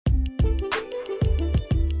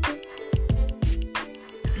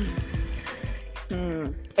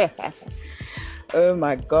Oh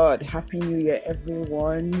my God, Happy New Year,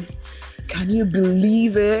 everyone. Can you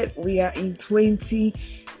believe it? We are in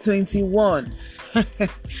 2021.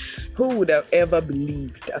 Who would have ever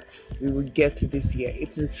believed that we would get to this year?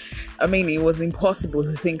 It was impossible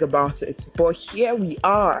to think about it, but here we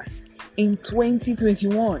are in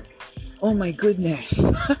 2021. Oh my goodness.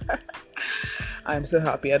 I'm so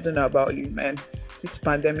happy. I don't know about you, man. This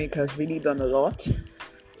pandemic has really done a lot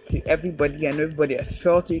to everybody, and everybody has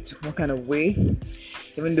felt it one kind of way.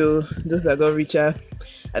 Even though those that got richer,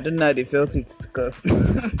 I don't know how they felt it, because I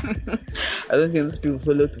don't think those people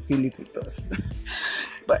follow to feel it with us.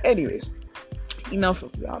 But anyways, enough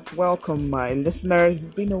of that. Welcome, my listeners.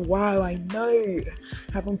 It's been a while, I know. I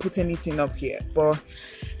haven't put anything up here, but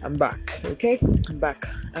I'm back. Okay, I'm back,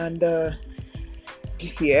 and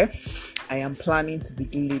this year I am planning to be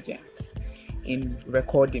diligent in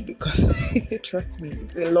recording, because trust me,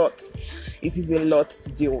 it's a lot. It is a lot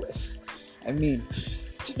to deal with. Do you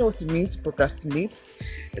know what it means to procrastinate?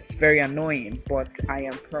 It's very annoying, but I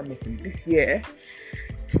am promising this year.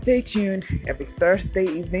 Stay tuned. Every Thursday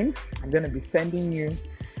evening, I'm going to be sending you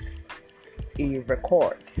a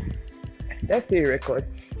record. Let's say a record.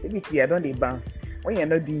 This year, I don't bounce. When you're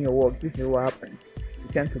not doing your work, this is what happens. You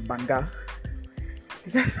tend to banga.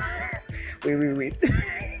 Wait.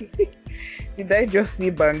 Did I just say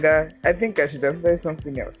banga? I think I should have said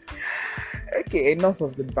something else. Okay, enough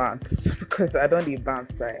of the bands, because I don't need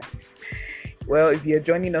bands there. Well, if you're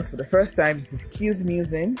joining us for the first time, this is Q's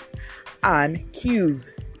Musings and Q's.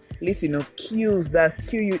 Listen up, Q's, that's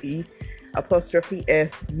QUE apostrophe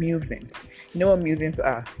S Musings. You know what musings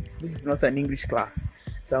are? This is not an English class,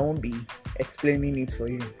 so I won't be explaining it for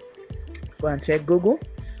you. Go and check Google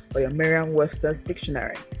or your Merriam-Webster's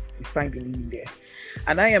dictionary. You find the meaning there.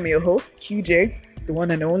 And I am your host, QJ, the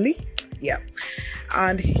one and only. Yeah.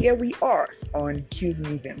 And here we are on Q's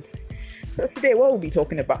Musings. So today, what we'll be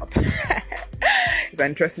talking about is an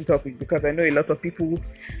interesting topic, because I know a lot of people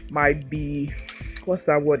might be, what's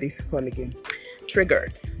that word is called again?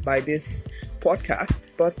 Triggered by this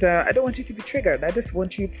podcast. But I don't want you to be triggered. I just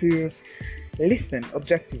want you to listen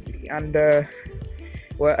objectively. And, I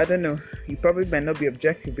don't know. You probably might not be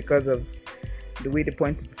objective because of the way the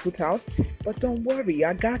points be put out. But don't worry.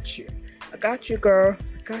 I got you. I got you, girl.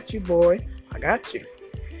 I got you, boy. I got you.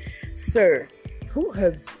 So, who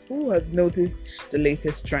has noticed the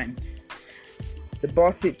latest trend? The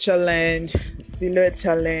Boss It Challenge, the Silhouette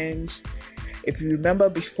Challenge. If you remember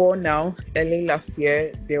before now, early last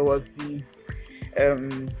year, there was the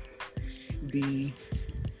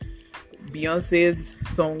Beyonce's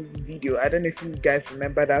song video. I don't know if you guys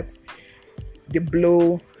remember that. The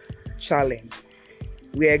Blow Challenge,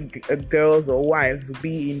 where girls or wives will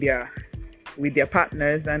be with their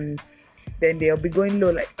partners, and then they'll be going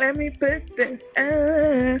low, like, let me put them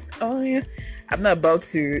on you. I'm not about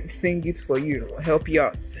to sing it for you or help you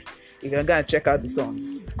out. You can go and check out the song.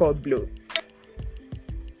 It's called Blow.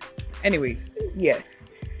 Anyways, yeah.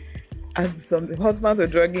 And some husbands are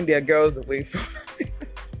dragging their girls away from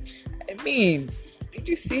did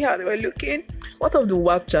you see how they were looking? What of the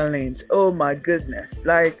WAP challenge? Oh my goodness.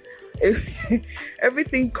 Like,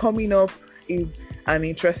 everything coming up is an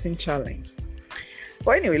interesting challenge.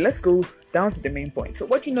 But anyway, let's go down to the main point. So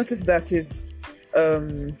what you notice that is,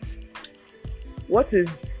 what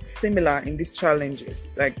is similar in these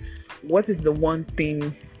challenges? Like, what is the one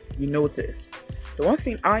thing you notice? The one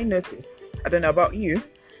thing I noticed, I don't know about you,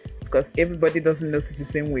 because everybody doesn't notice the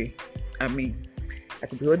same way. I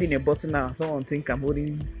could be holding a bottle now. Someone think I'm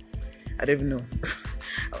holding, I don't even know.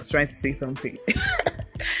 I was trying to say something.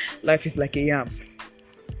 Life is like a yam.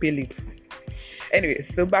 Peel it. Anyway,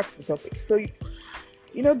 so back to the topic. So,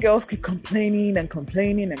 girls keep complaining and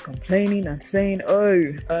saying,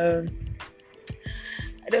 I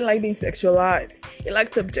don't like being sexualized. You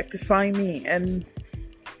like to objectify me and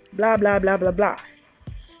blah, blah, blah, blah, blah.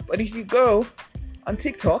 But if you go on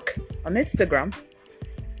TikTok, on Instagram,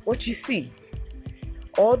 what you see,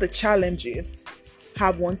 all the challenges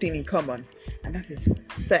have one thing in common, and that is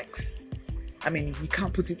sex. You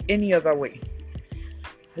can't put it any other way.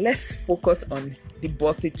 Let's focus on the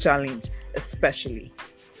Boss It Challenge especially.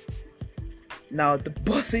 Now, the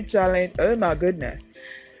Boss It Challenge, oh my goodness.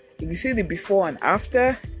 If you see the before and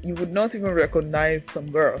after, you would not even recognize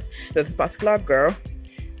some girls. There's a particular girl,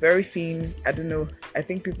 very thin, I don't know, I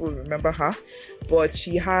think people remember her, but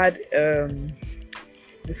she had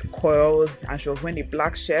these coils, and she was wearing a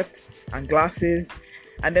black shirt and glasses.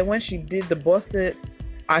 And then when she did the Boss It,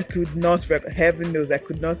 I could not, heaven knows, I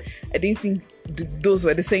didn't think those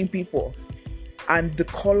were the same people. And the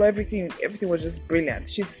color, everything was just brilliant.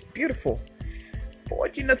 She's beautiful. But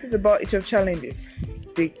what do you notice about each of challenges?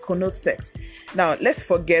 they connote sex. Now, let's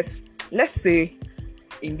say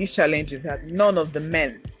in these challenges that none of the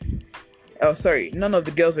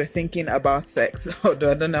girls were thinking about sex.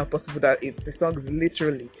 Although I don't know how possible that is. The song is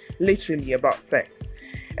literally about sex.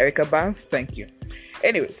 Erica Banks, thank you.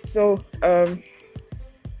 Anyway, so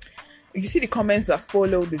you see the comments that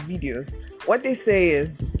follow the videos. What they say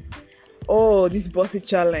is, oh, this bossy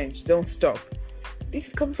challenge, don't stop. This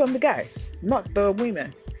is coming from the guys, not the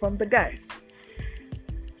women, from the guys.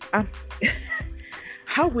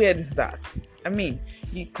 How weird is that? I mean,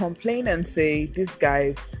 you complain and say these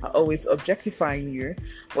guys are always objectifying you,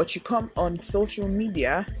 but you come on social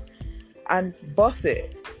media and boss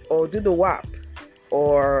it, or do the WAP,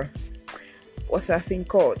 or what's that thing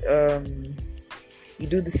called? You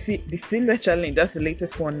do the silver challenge. That's the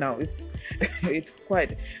latest one now. It's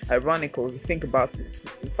quite ironical if you think about it.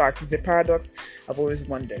 In fact, it's a paradox. I've always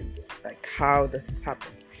wondered, like, how does this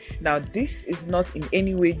happen? Now, this is not in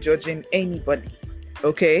any way judging anybody,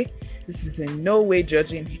 okay? This is in no way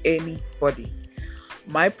judging anybody.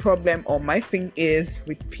 My problem or my thing is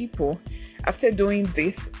with people after doing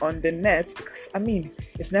this on the net, because I mean,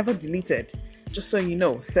 it's never deleted. Just so you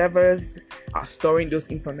know, servers are storing those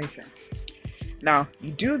information. Now,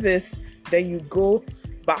 you do this, then you go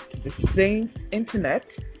back to the same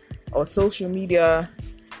internet or social media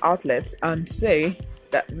outlets and say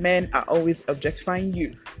that men are always objectifying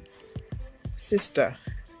you. Sister,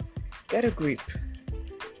 get a grip.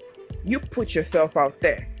 You put yourself out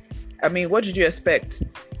there. I mean, what did you expect?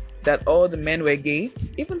 That all the men were gay?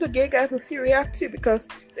 Even the gay guys will still react to because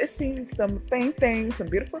they're seeing some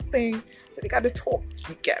beautiful thing, so they gotta talk.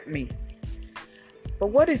 You get me? But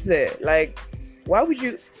what is it? Like, why would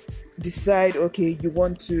you decide, okay, you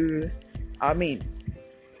want to, I mean,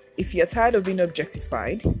 if you're tired of being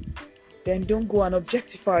objectified, then don't go and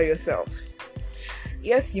objectify yourself.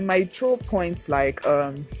 Yes, you might throw points like,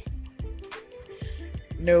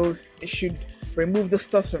 no, they should remove the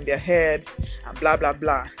stuff from their head and blah, blah,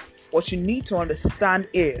 blah. What you need to understand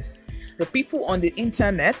is the people on the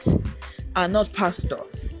internet are not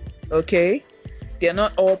pastors, okay? They're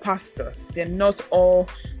not all pastors. They're not all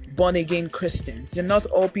born-again Christians. They're not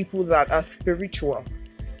all people that are spiritual.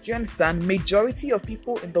 Do you understand? Majority of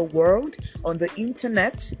people in the world on the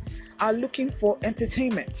internet are looking for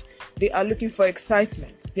entertainment. They are looking for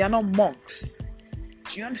excitement. They are not monks.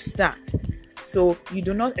 Do you understand? So you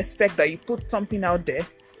do not expect that you put something out there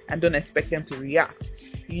and don't expect them to react.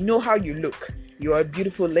 You know how you look. You are a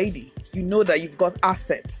beautiful lady. You know that you've got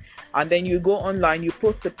assets. And then you go online, you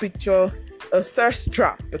post a picture, a thirst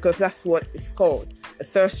trap, because that's what it's called, a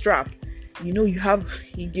thirst trap. You know, you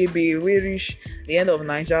gave a wearish, the end of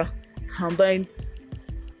Niger, and then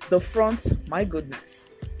the front, my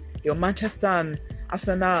goodness, your Manchester and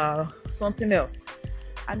Arsenal, something else.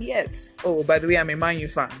 And yet, oh, by the way, I'm a Man U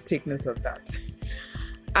fan, take note of that.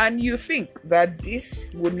 And you think that this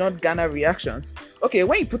would not garner reactions. Okay,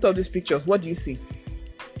 when you put up these pictures, what do you see?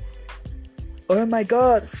 Oh my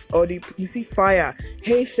God, or you see fire.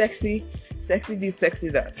 Hey, sexy this, sexy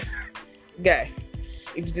that. Guy,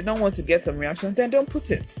 if you do not want to get some reaction, then don't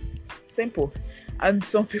put it. Simple. And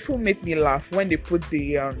some people make me laugh when they put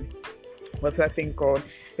the what's that thing called?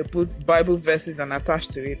 They put Bible verses and attach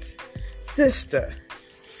to it. Sister.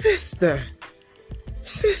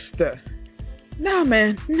 Nah,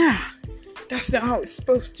 man, nah. That's not how it's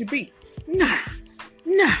supposed to be. Nah.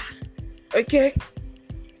 Okay?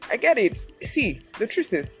 I get it. See, the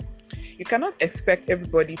truth is, you cannot expect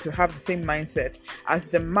everybody to have the same mindset as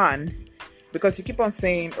the man, because you keep on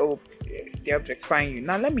saying, oh, they're objectifying you.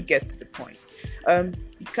 Now, let me get to the point.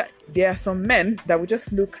 There are some men that will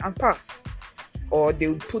just look and pass, or they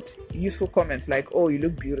will put useful comments like, oh, you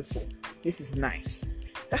look beautiful. This is nice.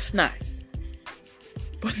 That's nice.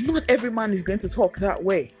 But not every man is going to talk that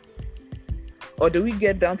way. Or do we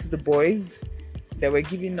get down to the boys that were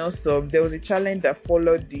giving us there was a challenge that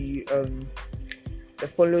followed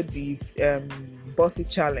this bossy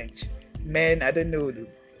challenge. Men, I don't know,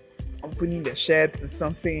 opening their shirts or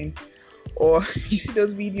something. Or you see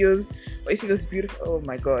those videos, or you see those beautiful, oh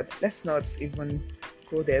my God, let's not even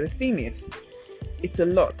go there. The thing is, it's a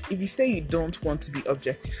lot. If you say you don't want to be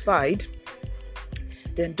objectified,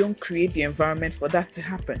 then don't create the environment for that to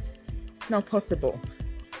happen. It's not possible.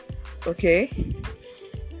 Okay?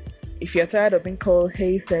 If you're tired of being called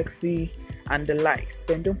hey sexy and the likes,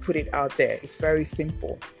 then don't put it out there. It's very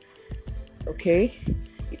simple. Okay?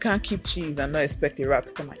 You can't keep cheese and not expect a rat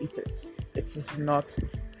to come and eat it. It's just not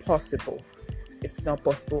possible. It's not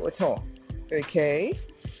possible at all. Okay?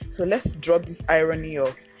 So let's drop this irony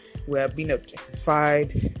of we're being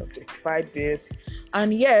objectified this,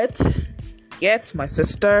 and yet my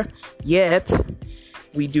sister,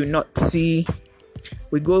 we do not see.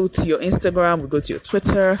 We go to your Instagram, we go to your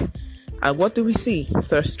Twitter, and what do we see?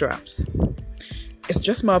 Thirst traps. It's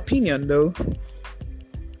just my opinion though.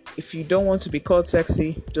 If you don't want to be called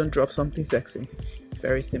sexy, don't drop something sexy. It's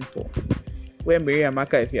very simple. Wear Maria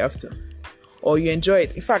Maka if you have to. Or you enjoy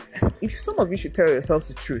it. In fact, if some of you should tell yourselves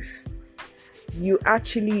the truth, you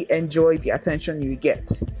actually enjoy the attention you get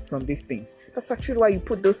from these things. That's actually why you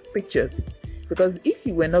put those pictures. Because if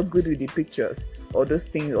you were not good with the pictures or those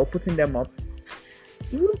things or putting them up,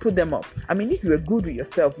 you wouldn't put them up. I mean, if you were good with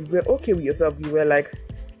yourself, you were okay with yourself, you were like,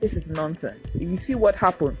 this is nonsense. If you see what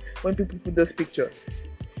happened when people put those pictures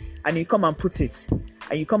and you come and put it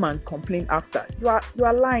and you come and complain after, you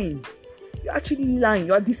are lying. You're actually lying.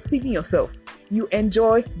 You are deceiving yourself. You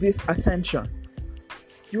enjoy this attention.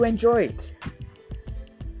 You enjoy it.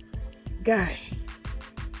 Guy,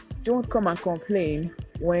 don't come and complain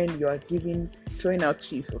when you are throwing out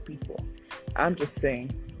cheese for people. I'm just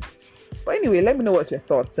saying. But anyway, let me know what your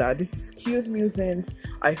thoughts are. This is Q's Musings.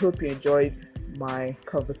 I hope you enjoyed my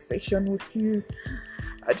conversation with you.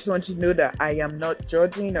 I just want you to know that I am not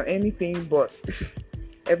judging or anything, but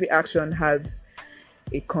every action has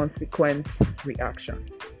a consequent reaction.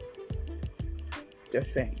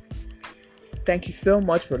 Just saying. Thank you so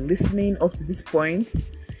much for listening up to this point.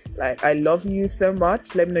 Like, I love you so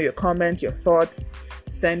much. Let me know your comments, your thoughts.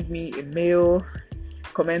 Send me a mail,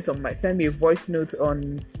 send me a voice note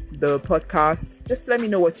on the podcast. Just let me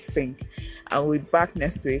know what you think. I'll be back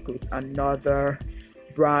next week with another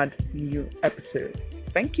brand new episode.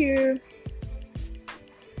 Thank you.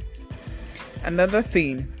 Another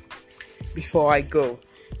thing before I go,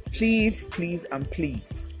 please, and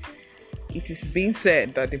please. It is being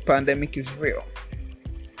said that the pandemic is real.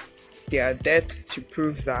 There are deaths to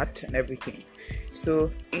prove that and everything.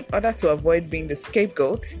 So in order to avoid being the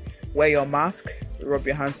scapegoat, wear your mask, rub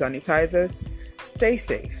your hand sanitizers, stay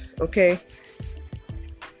safe, okay?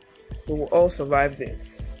 We will all survive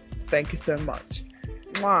this. Thank you so much.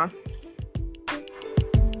 Mwah.